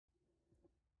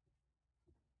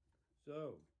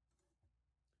So,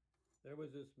 there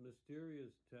was this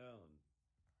mysterious town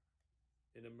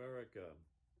in America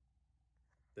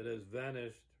that has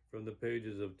vanished from the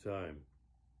pages of time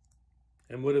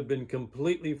and would have been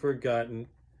completely forgotten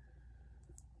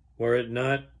were it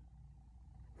not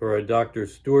for a Dr.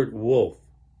 Stuart Wolf,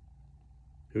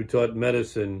 who taught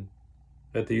medicine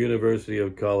at the University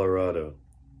of Colorado.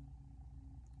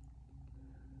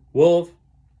 Wolf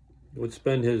would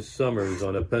spend his summers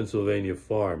on a Pennsylvania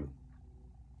farm.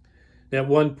 At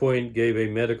one point gave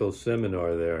a medical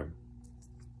seminar there,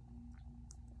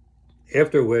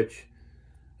 after which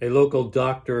a local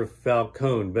Dr.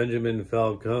 Falcone, Benjamin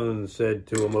Falcone, said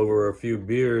to him over a few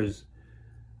beers,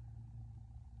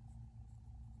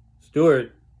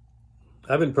 "Stuart,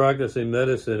 I've been practicing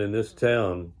medicine in this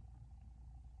town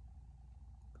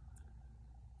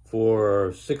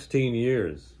for 16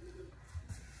 years.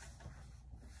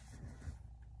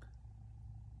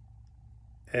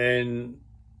 And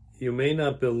you may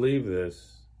not believe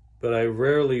this, but I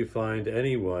rarely find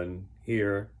anyone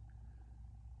here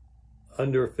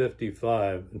under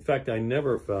 55. In fact, I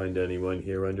never find anyone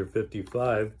here under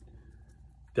 55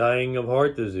 dying of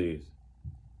heart disease.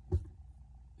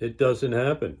 It doesn't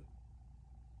happen.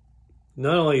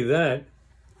 Not only that,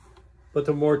 but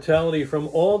the mortality from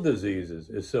all diseases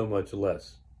is so much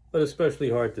less, but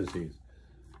especially heart disease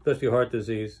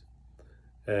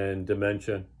and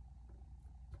dementia."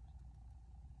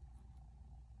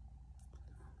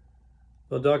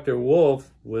 Well, Dr.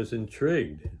 Wolf was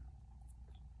intrigued,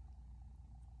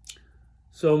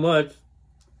 so much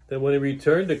that when he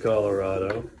returned to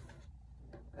Colorado,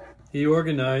 he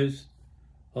organized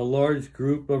a large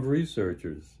group of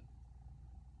researchers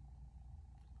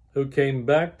who came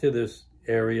back to this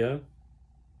area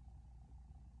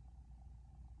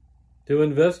to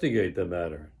investigate the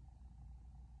matter.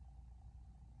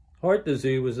 Heart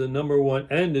disease was the number one,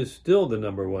 and is still the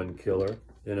number one killer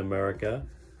in America.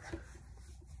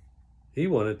 He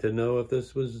wanted to know if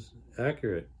this was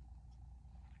accurate.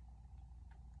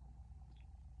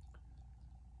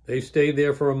 They stayed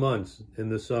there for months in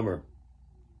the summer.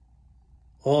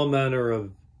 All manner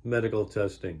of medical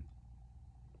testing,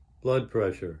 blood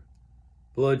pressure,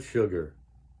 blood sugar,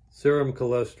 serum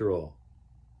cholesterol,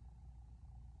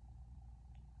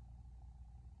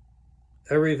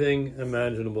 everything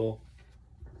imaginable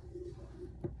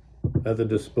at the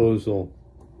disposal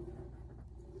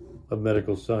of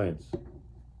medical science.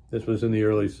 This was in the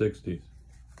early 60s,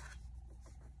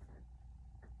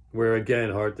 where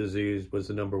again heart disease was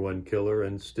the number one killer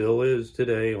and still is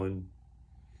today on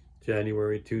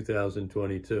January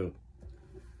 2022.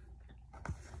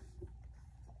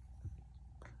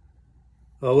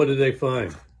 Well, what did they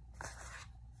find?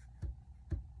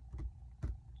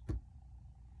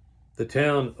 The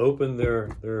town opened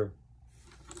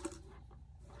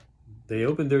they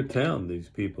opened their town, these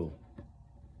people,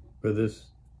 for this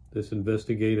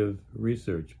investigative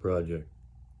research project.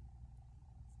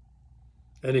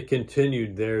 And it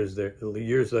continued years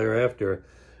thereafter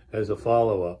as a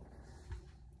follow-up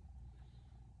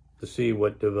to see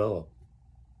what developed.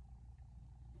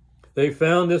 They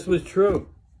found this was true.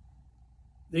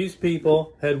 These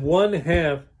people had one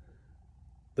half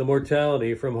the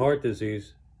mortality from heart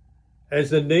disease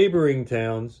as the neighboring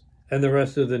towns and the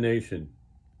rest of the nation.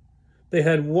 They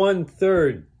had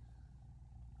 1/3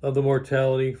 of the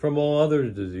mortality from all other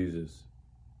diseases.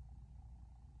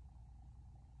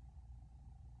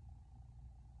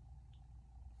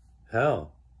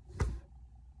 How?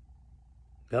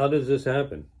 How does this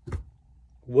happen?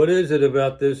 What is it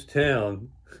about this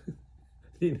town?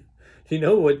 You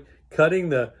know what cutting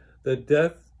the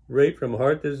death rate from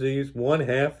heart disease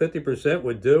 1/2, 50%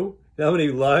 would do? How many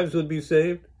lives would be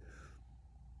saved?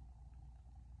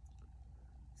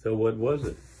 So what was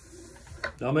it?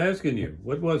 I'm asking you,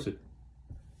 what was it?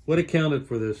 What accounted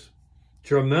for this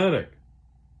dramatic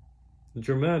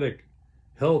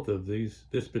health of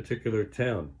this particular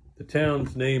town? The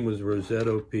town's name was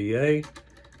Roseto, PA.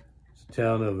 It's a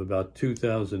town of about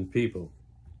 2,000 people.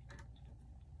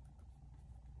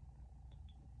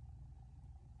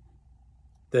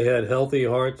 They had healthy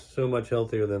hearts, so much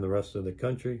healthier than the rest of the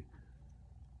country.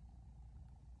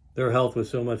 Their health was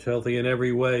so much healthier in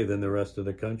every way than the rest of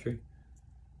the country,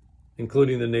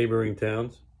 including the neighboring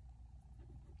towns.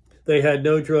 They had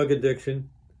no drug addiction,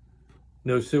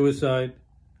 no suicide,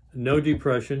 no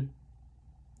depression,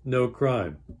 no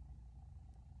crime,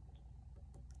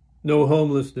 no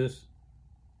homelessness,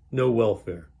 no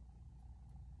welfare.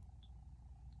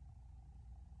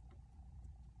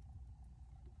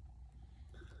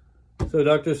 So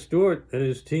Dr. Stewart and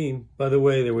his team, by the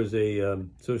way, there was a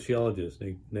sociologist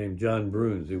named John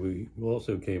Bruns who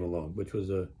also came along, which was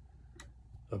a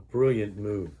a brilliant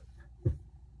move,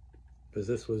 because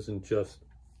this wasn't just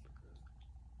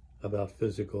about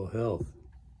physical health.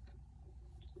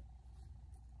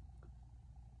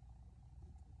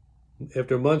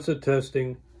 After months of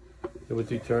testing, it was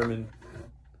determined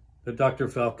that Dr.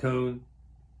 Falcone,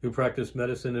 who practiced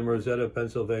medicine in Roseto,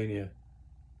 Pennsylvania,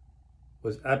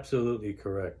 was absolutely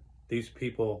correct. These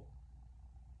people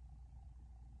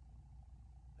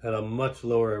had a much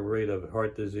lower rate of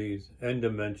heart disease and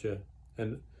dementia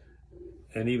and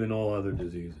even all other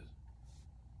diseases,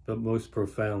 but most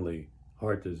profoundly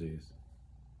heart disease.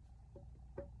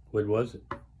 What was it?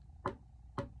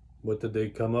 What did they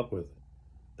come up with?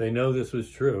 They know this was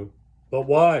true, but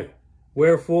why?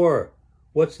 Wherefore?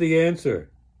 What's the answer?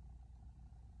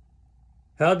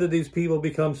 How did these people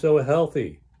become so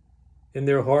healthy in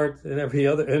their hearts and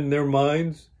in their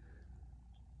minds?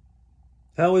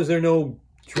 How is there no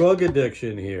drug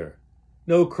addiction here?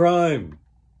 No crime?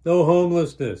 No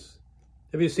homelessness?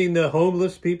 Have you seen the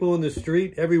homeless people in the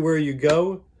street everywhere you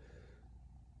go?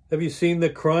 Have you seen the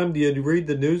crime? Do you read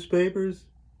the newspapers?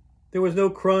 There was no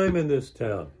crime in this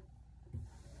town.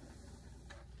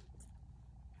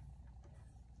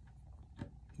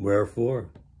 Wherefore?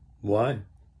 Why?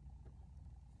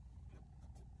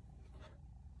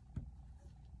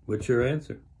 What's your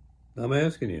answer? I'm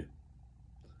asking you.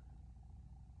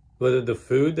 Was it the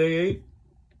food they ate?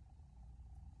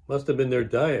 Must have been their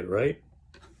diet, right?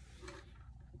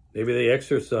 Maybe they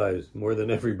exercised more than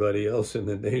everybody else in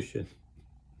the nation.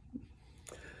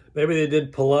 Maybe they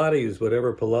did Pilates,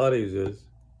 whatever Pilates is.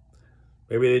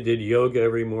 Maybe they did yoga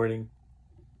every morning.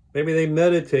 Maybe they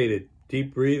meditated,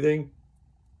 deep breathing.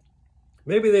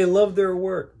 Maybe they loved their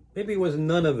work. Maybe it was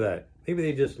none of that. Maybe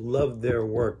they just loved their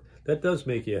work. That does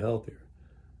make you healthier.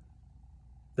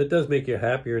 That does make you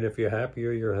happier, and if you're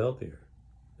happier, you're healthier.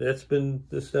 That's been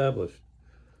established.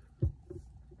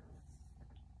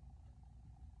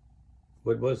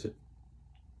 What was it?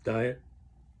 Diet?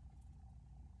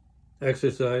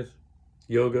 Exercise?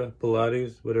 Yoga?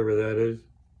 Pilates? Whatever that is?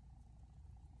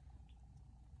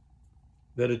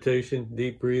 Meditation?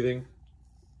 Deep breathing?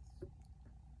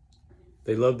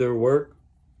 They love their work?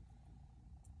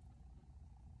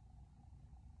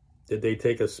 Did they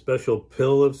take a special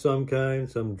pill of some kind,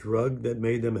 some drug that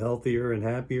made them healthier and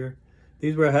happier?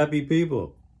 These were happy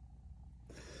people.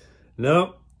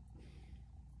 No,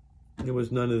 it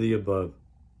was none of the above.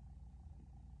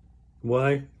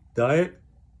 Why? Diet?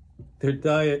 Their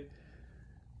diet,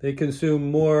 they consume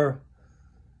more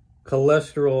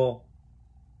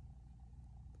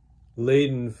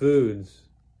cholesterol-laden foods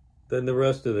than the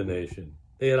rest of the nation.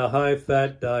 They had a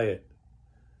high-fat diet.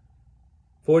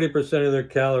 40% of their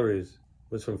calories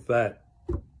was from fat.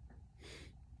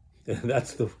 And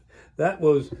that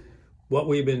was what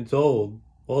we've been told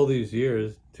all these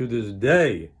years to this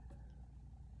day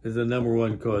is the number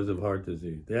one cause of heart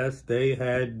disease. Yes, they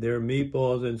had their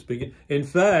meatballs and spaghetti. In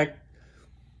fact,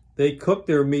 they cooked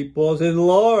their meatballs in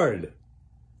lard.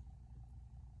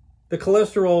 The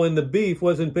cholesterol in the beef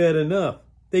wasn't bad enough.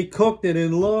 They cooked it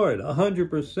in lard,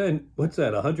 100%. What's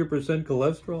that, 100%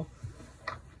 cholesterol?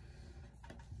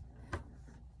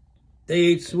 They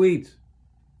ate sweets.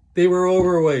 They were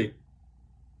overweight.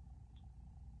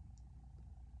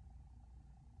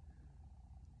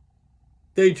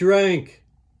 They drank.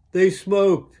 They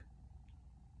smoked.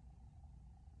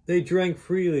 They drank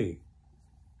freely.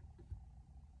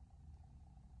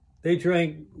 They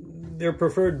drank, their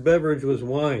preferred beverage was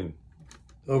wine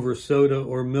over soda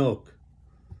or milk.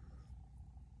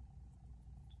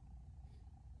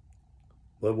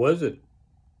 What was it?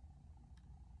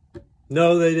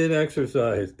 No, they didn't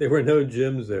exercise. There were no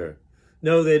gyms there.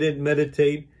 No, they didn't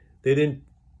meditate. They didn't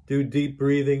do deep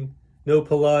breathing. No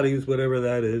Pilates, whatever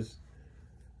that is.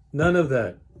 None of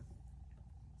that.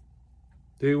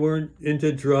 They weren't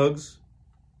into drugs.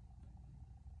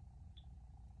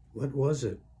 What was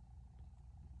it?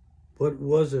 What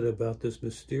was it about this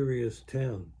mysterious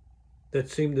town that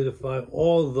seemed to defy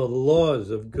all the laws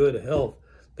of good health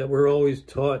that we're always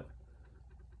taught?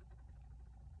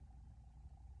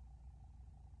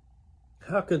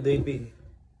 How could their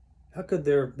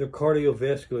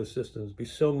cardiovascular systems be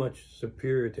so much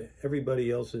superior to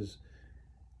everybody else's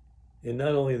in not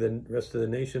only the rest of the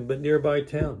nation, but nearby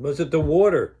town? Was it the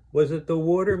water? Was it the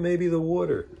water? Maybe the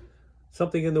water.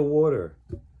 Something in the water.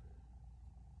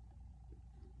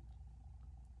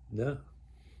 No.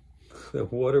 The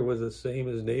water was the same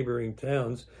as neighboring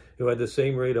towns who had the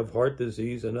same rate of heart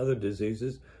disease and other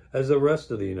diseases as the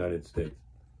rest of the United States.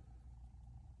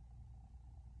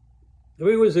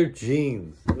 It was their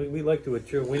genes. We like to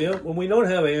attribute. When we don't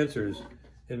have answers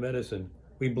in medicine,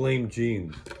 we blame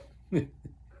genes.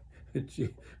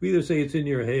 We either say it's in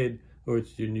your head or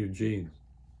it's in your genes.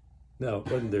 No,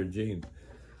 it wasn't their genes.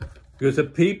 Because the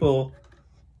people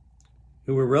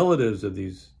who were relatives of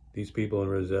these people in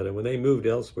Rosetta, when they moved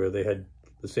elsewhere, they had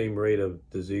the same rate of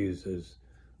disease as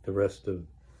the rest of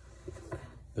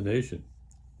the nation.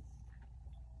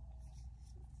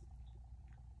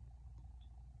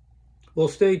 Well,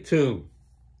 stay tuned.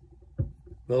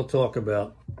 We'll talk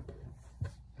about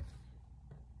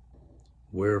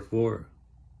wherefore,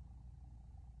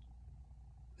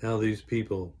 how these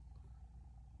people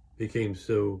became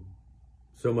so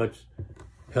much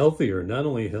healthier, not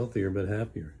only healthier, but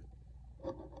happier.